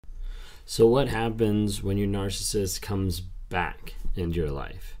So what happens when your narcissist comes back into your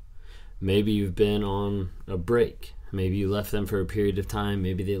life? Maybe you've been on a break. Maybe you left them for a period of time.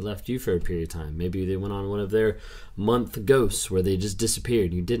 Maybe they left you for a period of time. Maybe they went on one of their month ghosts where they just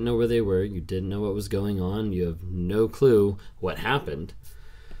disappeared. You didn't know where they were. You didn't know what was going on. You have no clue what happened.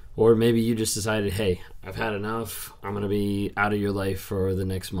 Or maybe you just decided, hey, I've had enough. I'm going to be out of your life for the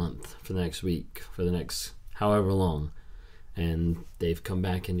next month, for the next week, for the next however long. And they've come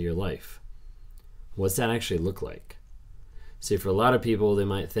back into your life. What's that actually look like? See, for a lot of people, they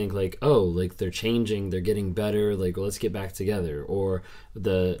might think like, oh, like they're changing, they're getting better, like, well, let's get back together. Or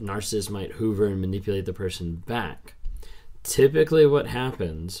the narcissist might hoover and manipulate the person back. Typically what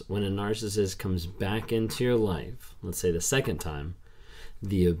happens when a narcissist comes back into your life, let's say the second time,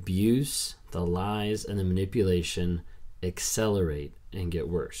 the abuse, the lies, and the manipulation accelerate and get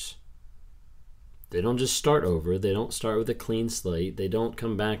worse. They don't just start over. They don't start with a clean slate. They don't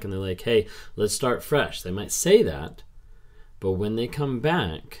come back and they're like, hey, let's start fresh. They might say that, but when they come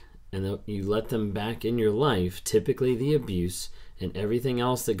back and you let them back in your life, typically the abuse and everything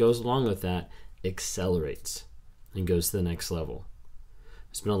else that goes along with that accelerates and goes to the next level.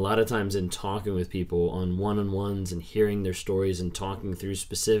 I spent a lot of times in talking with people on one-on-ones and hearing their stories and talking through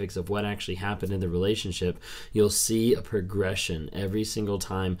specifics of what actually happened in the relationship. You'll see a progression every single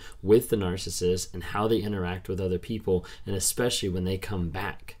time with the narcissist and how they interact with other people, and especially when they come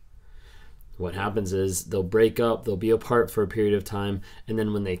back. What happens is they'll break up, they'll be apart for a period of time, and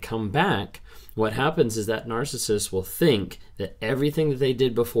then when they come back, what happens is that narcissist will think that everything that they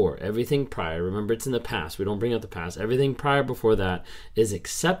did before, everything prior, remember it's in the past, we don't bring up the past, everything prior before that is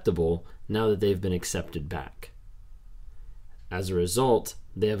acceptable now that they've been accepted back. As a result,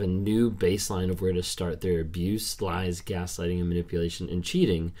 they have a new baseline of where to start their abuse, lies, gaslighting, and manipulation and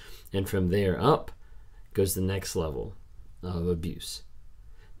cheating, and from there up goes the next level of abuse.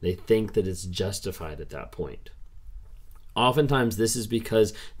 They think that it's justified at that point. Oftentimes, this is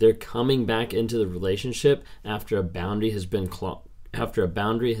because they're coming back into the relationship after a boundary has been crossed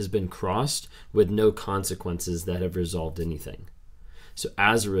with no consequences that have resolved anything. So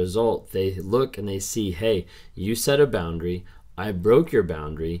as a result, they look and they see, hey, you set a boundary, I broke your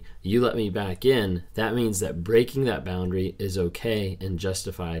boundary, you let me back in. That means that breaking that boundary is okay and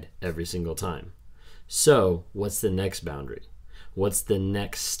justified every single time. So what's the next boundary? What's the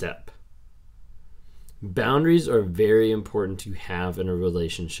next step? Boundaries are very important to have in a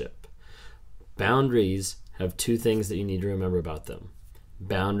relationship. Boundaries have two things that you need to remember about them.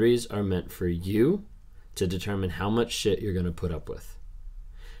 Boundaries are meant for you to determine how much shit you're going to put up with.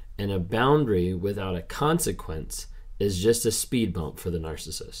 And a boundary without a consequence is just a speed bump for the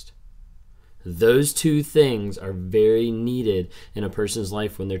narcissist. Those two things are very needed in a person's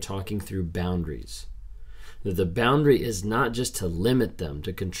life when they're talking through boundaries. The boundary is not just to limit them,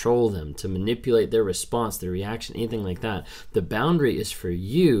 to control them, to manipulate their response, their reaction, anything like that. The boundary is for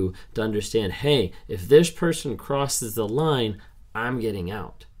you to understand, hey, if this person crosses the line, I'm getting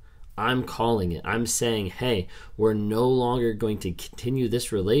out. I'm calling it. I'm saying, hey, we're no longer going to continue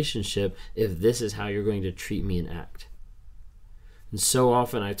this relationship if this is how you're going to treat me and act. And so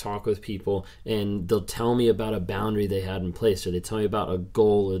often I talk with people and they'll tell me about a boundary they had in place, or they tell me about a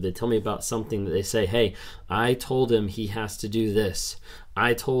goal, or they tell me about something that they say, hey, I told him he has to do this.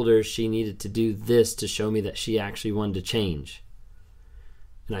 I told her she needed to do this to show me that she actually wanted to change.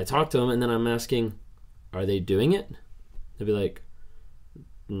 And I talk to them and then I'm asking, are they doing it? They'll be like,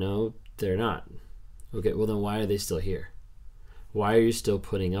 no, they're not. Okay, well then why are they still here? Why are you still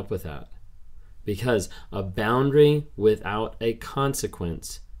putting up with that? Because a boundary without a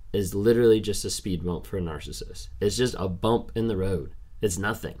consequence is literally just a speed bump for a narcissist. It's just a bump in the road. It's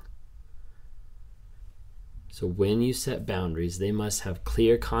nothing. So when you set boundaries, they must have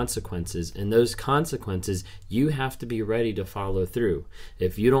clear consequences, and those consequences you have to be ready to follow through.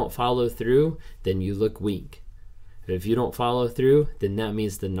 If you don't follow through, then you look weak. If you don't follow through, then that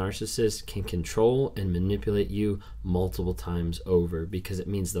means the narcissist can control and manipulate you multiple times over, because it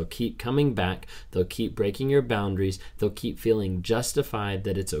means they'll keep coming back, they'll keep breaking your boundaries, they'll keep feeling justified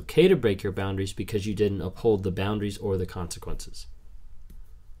that it's okay to break your boundaries because you didn't uphold the boundaries or the consequences.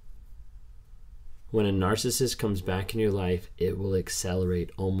 When a narcissist comes back in your life, it will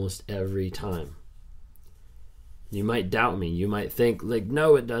accelerate almost every time. You might doubt me. You might think, like,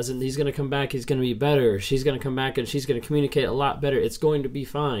 no, it doesn't. He's going to come back. He's going to be better. She's going to come back and she's going to communicate a lot better. It's going to be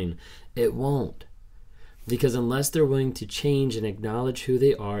fine. It won't. Because unless they're willing to change and acknowledge who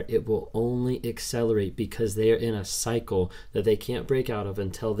they are, it will only accelerate, because they are in a cycle that they can't break out of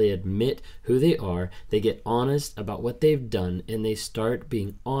until they admit who they are, they get honest about what they've done, and they start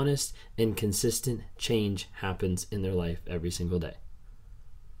being honest, and consistent change happens in their life every single day.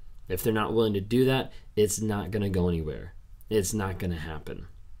 If they're not willing to do that, it's not going to go anywhere. It's not going to happen.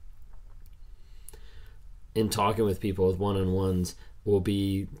 In talking with people with one-on-ones, we'll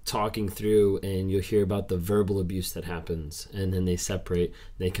be talking through and you'll hear about the verbal abuse that happens, and then they separate,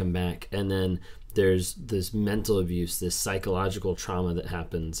 they come back, and then there's this mental abuse, this psychological trauma that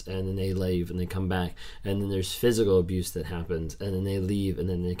happens, and then they leave and they come back, and then there's physical abuse that happens, and then they leave and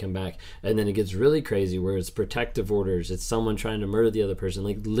then they come back, and then it gets really crazy where it's protective orders, it's someone trying to murder the other person.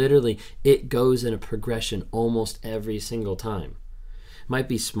 Like literally it goes in a progression almost every single time. Might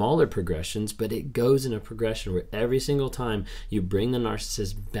be smaller progressions, but it goes in a progression where every single time you bring the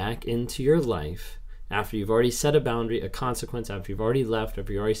narcissist back into your life, after you've already set a boundary, a consequence, after you've already left,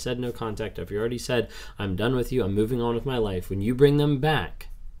 after you already said no contact, after you already said, I'm done with you, I'm moving on with my life, when you bring them back,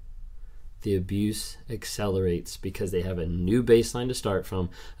 the abuse accelerates because they have a new baseline to start from,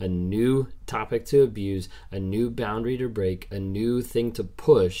 a new topic to abuse, a new boundary to break, a new thing to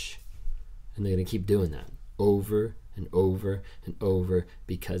push, and they're going to keep doing that over and over and over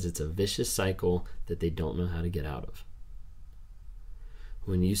because it's a vicious cycle that they don't know how to get out of.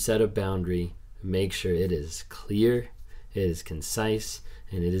 When you set a boundary, make sure it is clear, it is concise,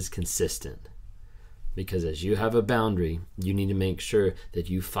 and it is consistent. Because as you have a boundary, you need to make sure that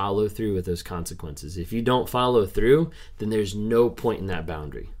you follow through with those consequences. If you don't follow through, then there's no point in that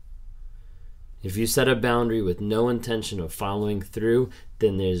boundary. If you set a boundary with no intention of following through,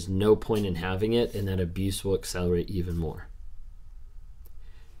 then there's no point in having it, and that abuse will accelerate even more.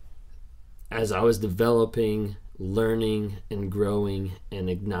 As I was developing, learning, and growing, and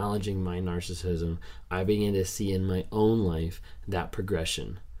acknowledging my narcissism, I began to see in my own life that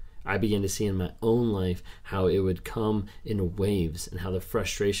progression. I began to see in my own life how it would come in waves and how the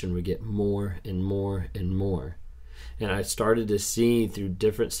frustration would get more and more and more. And I started to see through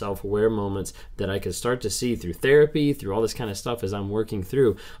different self-aware moments that I could start to see through therapy, through all this kind of stuff as I'm working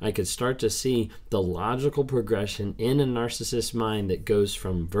through, I could start to see the logical progression in a narcissist's mind that goes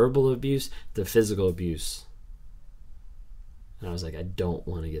from verbal abuse to physical abuse. And I was like, I don't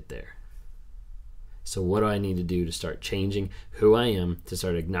want to get there. So what do I need to do to start changing who I am, to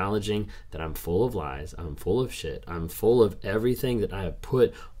start acknowledging that I'm full of lies, I'm full of shit, I'm full of everything that I have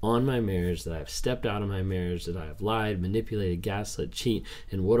put on my marriage, that I've stepped out of my marriage, that I have lied, manipulated, gaslit, cheat,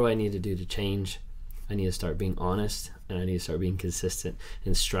 and what do I need to do to change? I need to start being honest, and I need to start being consistent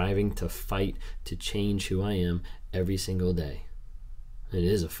and striving to fight to change who I am every single day. It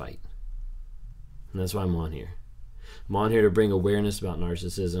is a fight. And that's why I'm on here. I'm on here to bring awareness about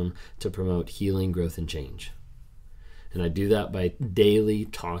narcissism, to promote healing, growth, and change. And I do that by daily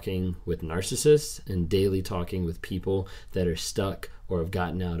talking with narcissists and daily talking with people that are stuck or have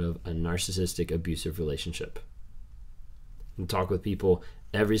gotten out of a narcissistic abusive relationship. And talk with people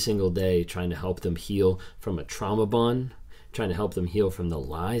every single day, trying to help them heal from a trauma bond, trying to help them heal from the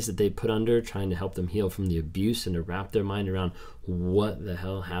lies that they put under, trying to help them heal from the abuse and to wrap their mind around what the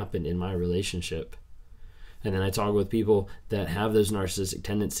hell happened in my relationship. And then I talk with people that have those narcissistic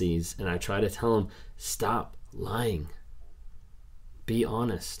tendencies, and I try to tell them, stop lying. Be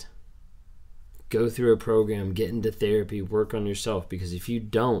honest. Go through a program, get into therapy, work on yourself, because if you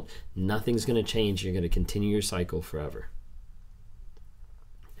don't, nothing's going to change. You're going to continue your cycle forever.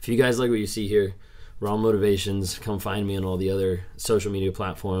 If you guys like what you see here, Raw Motivations, come find me on all the other social media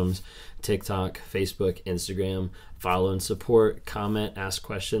platforms, TikTok, Facebook, Instagram. Follow and support, comment, ask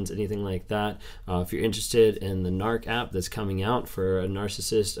questions, anything like that. If you're interested in the NARC app that's coming out for a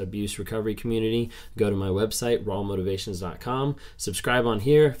narcissist abuse recovery community, go to my website, rawmotivations.com. Subscribe on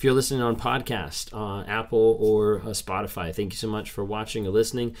here. If you're listening on podcast, Apple or Spotify, thank you so much for watching or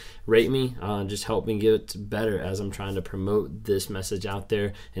listening. Rate me. Just help me get better as I'm trying to promote this message out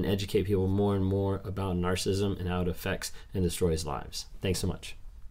there and educate people more and more about narcissism and how it affects and destroys lives. Thanks so much.